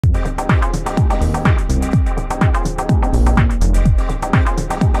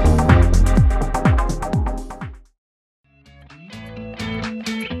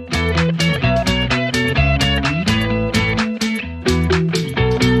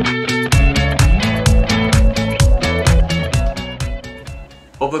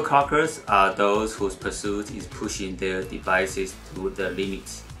Overclockers are those whose pursuit is pushing their devices to the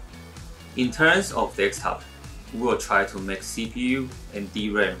limits. In terms of desktop, we will try to make CPU and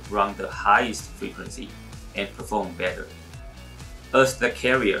DRAM run the highest frequency and perform better. As the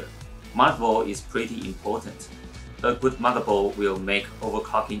carrier, motherboard is pretty important. A good motherboard will make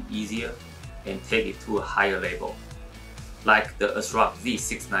overclocking easier and take it to a higher level, like the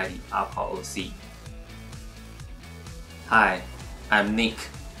ASRock-Z690 AQUA OC. Hi, I'm Nick.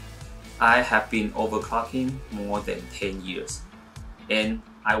 I have been overclocking more than 10 years, and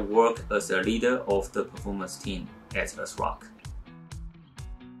I work as a leader of the performance team at ASRock.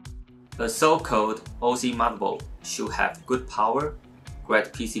 A so-called OC motherboard should have good power, great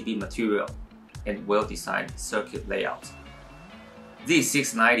PCB material, and well-designed circuit layout.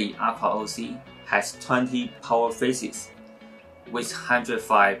 Z690 AQUA OC has 20 power phases. With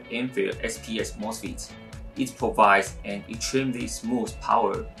 105 ampere SPS MOSFETs, it provides an extremely smooth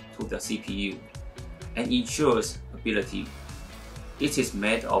power to the CPU and ensures stability. It is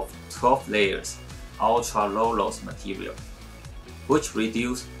made of 12 layers ultra-low loss material, which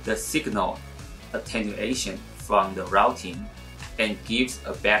reduces the signal attenuation from the routing and gives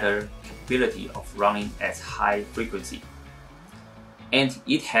a better capability of running at high frequency. And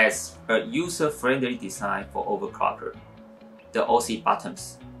it has a user-friendly design for overclocker, the OC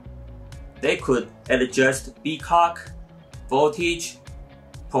buttons. They could adjust B clock, voltage,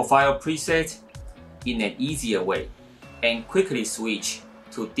 profile preset in an easier way and quickly switch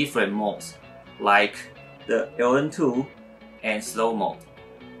to different modes like the LN2 and slow mode.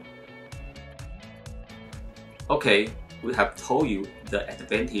 Okay, we have told you the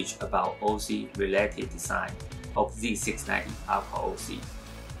advantage about OC related design of Z690 AQUA OC.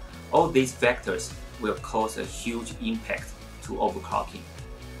 All these factors will cause a huge impact to overclocking.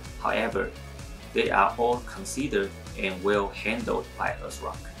 However, they are all considered and well handled by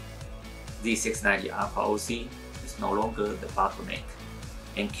ASRock. Z690 AQUA OC is no longer the bottleneck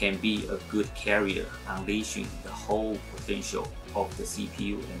and can be a good carrier unleashing the whole potential of the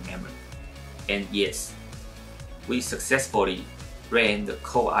CPU and memory. And yes, we successfully ran the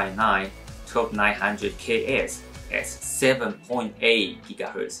Core i9 12900KS at 7.8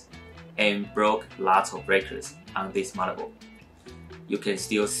 GHz and broke lots of records on this motherboard. You can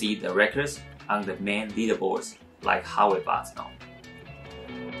still see the records on the main leaderboards like Huawei bots now.